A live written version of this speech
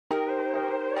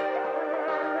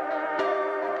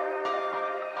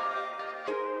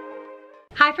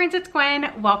Hi friends, it's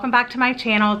Gwen. Welcome back to my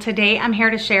channel. Today I'm here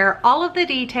to share all of the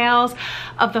details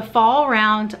of the fall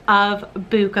round of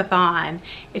Boookathon.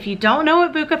 If you don't know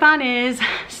what Boookathon is,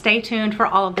 stay tuned for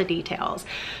all of the details.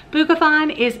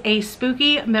 Boookathon is a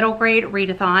spooky middle grade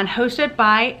readathon hosted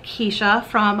by Keisha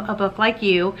from A Book Like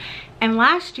You. And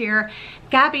last year,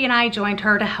 Gabby and I joined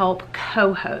her to help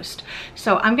co-host.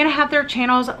 So I'm gonna have their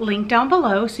channels linked down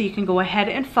below so you can go ahead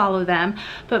and follow them.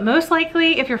 But most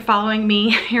likely, if you're following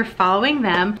me, you're following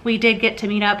them. We did get to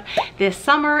meet up this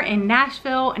summer in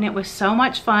Nashville and it was so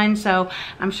much fun. So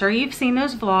I'm sure you've seen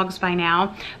those vlogs by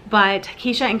now. But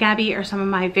Keisha and Gabby are some of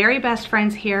my very best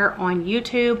friends here on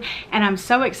YouTube, and I'm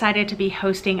so excited to be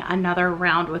hosting another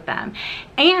round with them.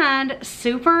 And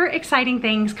super exciting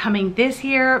things coming this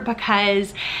year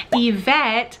because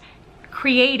Yvette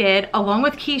created, along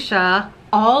with Keisha,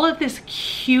 all of this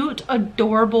cute,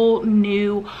 adorable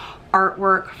new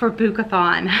artwork for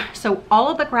Boookathon. So all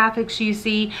of the graphics you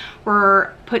see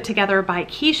were put together by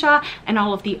Keisha and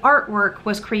all of the artwork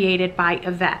was created by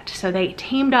Yvette. So they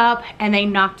teamed up and they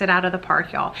knocked it out of the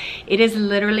park, y'all. It is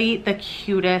literally the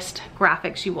cutest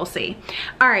graphics you will see.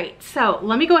 All right, so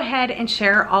let me go ahead and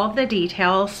share all of the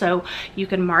details so you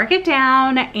can mark it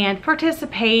down and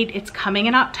participate. It's coming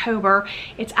in October.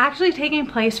 It's actually taking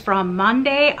place from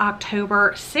Monday,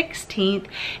 October 16th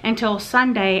until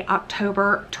Sunday,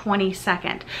 October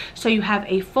 22nd. So you have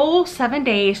a full 7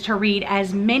 days to read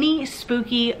as many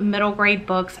spooky middle grade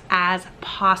books as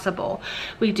possible.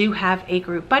 We do have a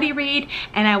group buddy read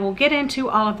and I will get into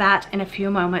all of that in a few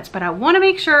moments, but I want to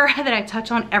make sure that I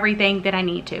touch on everything that I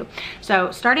need to. So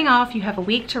starting off, you have a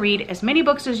week to read as many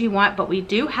books as you want, but we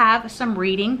do have some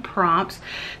reading prompts.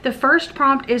 The first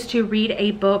prompt is to read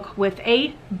a book with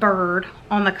a bird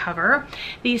on the cover.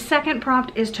 The second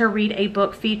prompt is to read a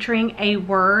book featuring a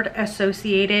word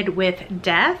associated with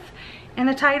death in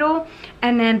the title.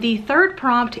 And then the third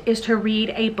prompt is to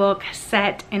read a book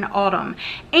set in autumn.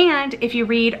 And if you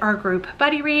read our group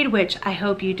buddy read, which I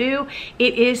hope you do,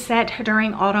 it is set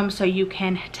during autumn, so you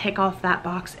can tick off that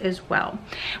box as well.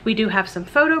 We do have some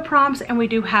photo prompts and we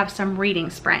do have some reading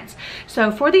sprints.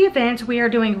 So for the event, we are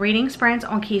doing reading sprints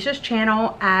on Keisha's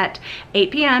channel at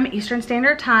 8 p.m. Eastern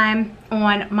Standard Time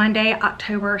on Monday,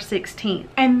 October 16th.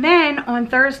 And then on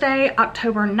Thursday,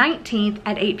 October 19th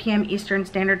at 8 p.m. Eastern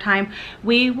Standard Time,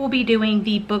 we will be doing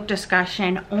the book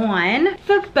discussion on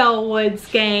the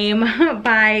Bellwoods game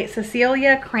by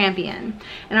Celia Krampien.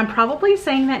 And I'm probably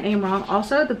saying that name wrong.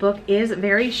 Also, the book is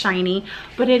very shiny,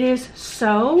 but it is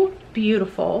so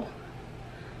beautiful.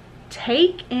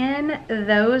 Take in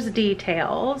those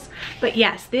details. But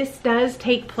yes, this does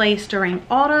take place during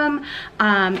autumn.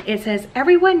 It says,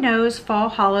 everyone knows Fall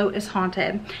Hollow is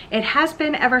haunted. It has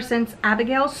been ever since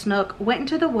Abigail Snook went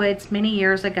into the woods many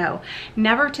years ago,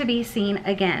 never to be seen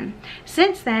again.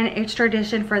 Since then, it's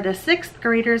tradition for the 6th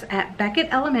graders at Beckett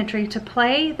Elementary to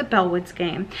play the Bellwoods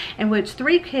game, in which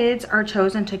 3 kids are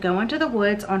chosen to go into the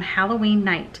woods on Halloween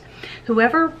night.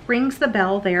 Whoever rings the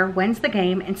bell there wins the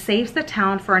game and saves the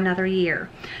town for another year.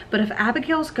 But if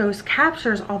Abigail's ghost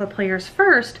captures all the players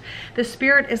first, the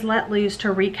spirit is let loose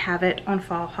to wreak havoc on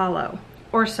Fall Hollow.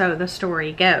 Or so the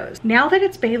story goes. Now that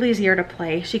it's Bailey's year to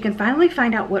play, she can finally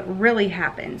find out what really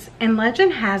happens. And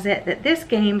legend has it that this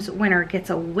game's winner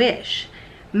gets a wish.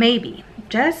 Maybe,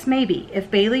 just maybe, if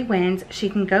Bailey wins, she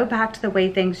can go back to the way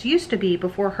things used to be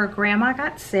before her grandma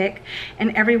got sick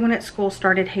and everyone at school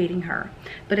started hating her.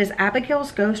 But is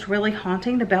Abigail's ghost really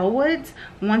haunting the Bellwoods?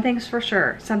 One thing's for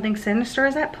sure, something sinister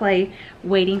is at play,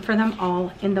 waiting for them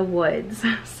all in the woods.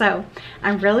 So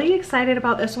I'm really excited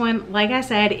about this one. Like I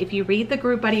said, if you read the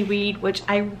group buddy read, which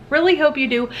I really hope you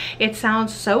do, it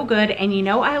sounds so good. And you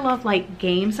know I love like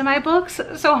games in my books,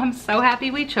 so I'm so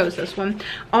happy we chose this one.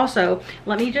 Also,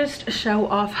 let me just show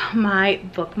off my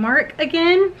bookmark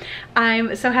again.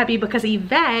 I'm so happy because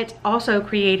Yvette also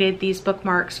created these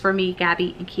bookmarks for me,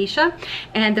 Gabby, and Keisha.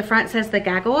 And the front says the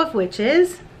Gaggle of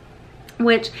Witches,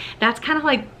 which that's kind of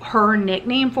like her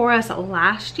nickname for us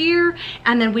last year,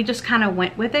 and then we just kind of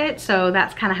went with it, so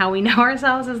that's kind of how we know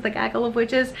ourselves as the Gaggle of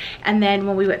Witches. And then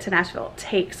when we went to Nashville, it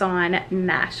takes on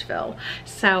Nashville.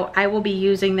 So I will be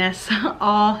using this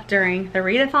all during the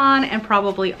readathon and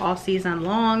probably all season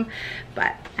long,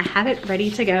 but I have it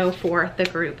ready to go for the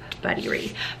group buddy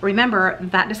read. Remember,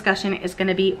 that discussion is going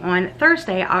to be on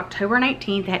Thursday, October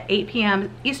 19th at 8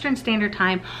 p.m. Eastern Standard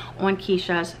Time on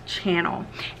Keisha's channel.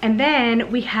 And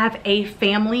then we have a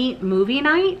family movie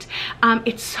night.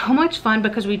 It's so much fun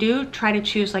because we do try to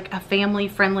choose like a family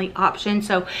friendly option.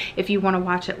 So if you want to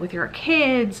watch it with your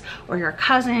kids or your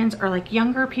cousins or like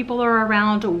younger people are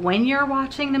around when you're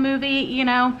watching the movie, you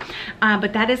know,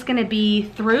 but that is going to be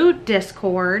through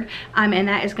Discord. and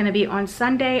that is going to be on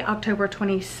Sunday, October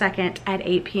 22nd at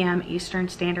 8 p.m. Eastern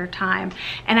Standard Time.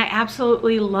 And I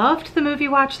absolutely loved the movie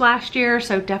watch last year,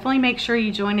 so definitely make sure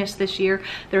you join us this year.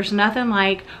 There's nothing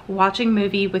like watching a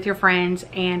movie with your friends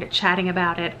and chatting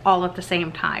about it all at the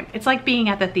same time. It's like being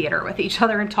at the theater with each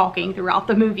other and talking throughout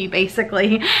the movie,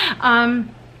 basically.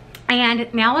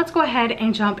 And now let's go ahead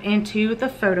and jump into the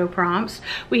photo prompts.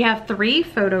 We have 3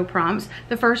 photo prompts.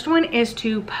 The first one is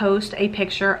to post a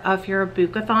picture of your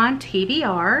Boookathon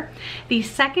TBR. The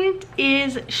second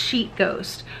is sheet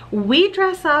ghost. We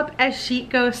dress up as sheet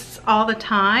ghosts all the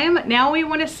time. Now we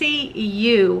want to see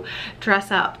you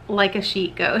dress up like a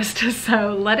sheet ghost.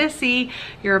 So let us see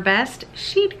your best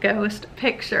sheet ghost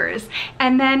pictures.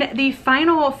 And then the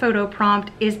final photo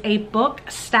prompt is a book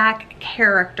stack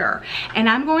character. And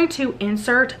I'm going to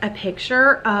insert a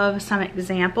picture of some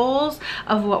examples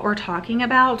of what we're talking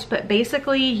about, but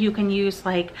basically you can use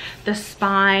like the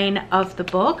spine of the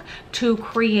book to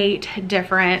create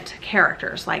different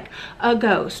characters, like a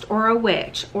ghost or a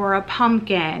witch or a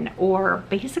pumpkin or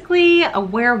basically a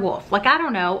werewolf, like I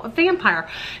don't know, a vampire.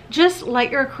 Just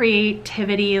let your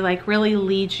creativity like really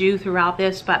lead you throughout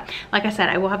this. But like I said,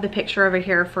 I will have the picture over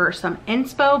here for some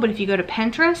inspo, but if you go to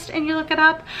Pinterest and you look it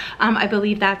up, I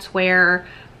believe that's where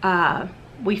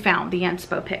we found the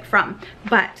inspo pic from.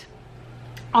 But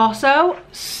also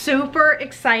super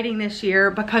exciting this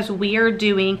year because we are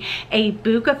doing a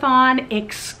Boookathon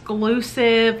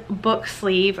exclusive book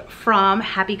sleeve from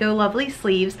Happy Go Lovely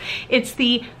Sleeves. It's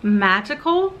the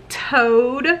Magical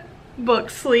Toad book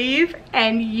sleeve,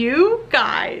 and you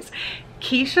guys,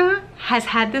 Keisha has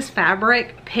had this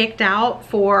fabric picked out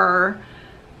for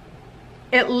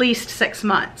at least 6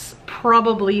 months,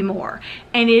 probably more.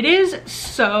 And it is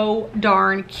so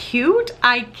darn cute.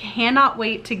 I cannot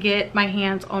wait to get my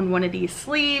hands on one of these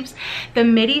sleeves. The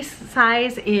midi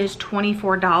size is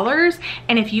 $24.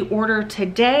 And if you order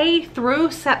today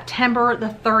through September the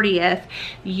 30th,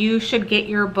 you should get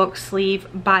your book sleeve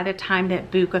by the time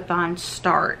that Boookathon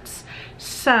starts.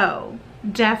 So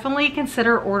definitely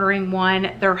consider ordering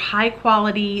one. They're high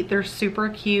quality, they're super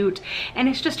cute, and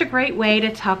it's just a great way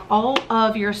to tuck all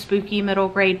of your spooky middle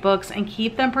grade books and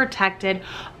keep them protected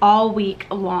all week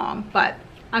long. But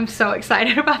I'm so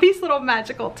excited about these little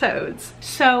magical toads.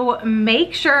 So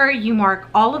make sure you mark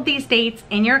all of these dates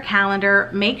in your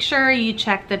calendar. Make sure you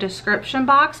check the description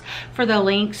box for the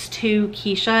links to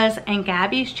Keisha's and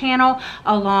Gabby's channel,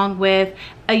 along with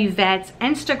Yvette's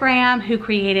Instagram, who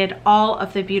created all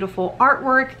of the beautiful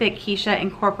artwork that Keisha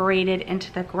incorporated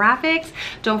into the graphics.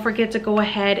 Don't forget to go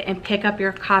ahead and pick up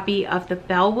your copy of the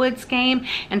Bellwoods game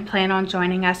and plan on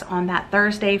joining us on that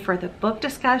Thursday for the book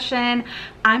discussion.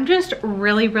 I'm just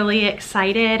really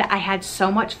excited. I had so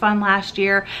much fun last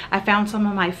year. I found some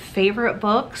of my favorite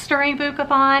books during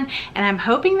Boookathon, and I'm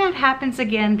hoping that happens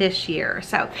again this year.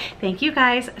 So thank you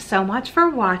guys so much for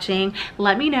watching.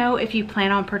 Let me know if you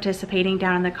plan on participating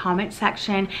down in the comment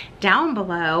section down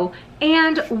below.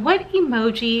 And what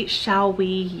emoji shall we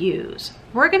use?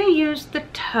 We're gonna use the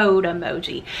toad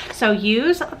emoji. So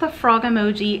use the frog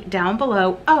emoji down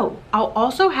below. Oh, I'll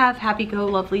also have Happy Go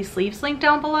Lovely Sleeves linked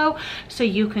down below so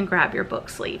you can grab your book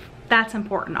sleeve. That's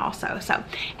important also. So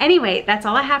anyway, that's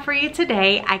all I have for you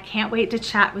today. I can't wait to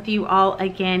chat with you all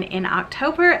again in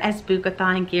October as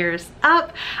Boookathon gears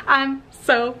up. I'm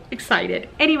so excited.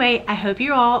 Anyway, I hope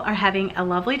you all are having a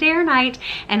lovely day or night,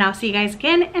 and I'll see you guys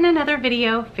again in another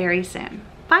video very soon.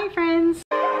 Bye, friends.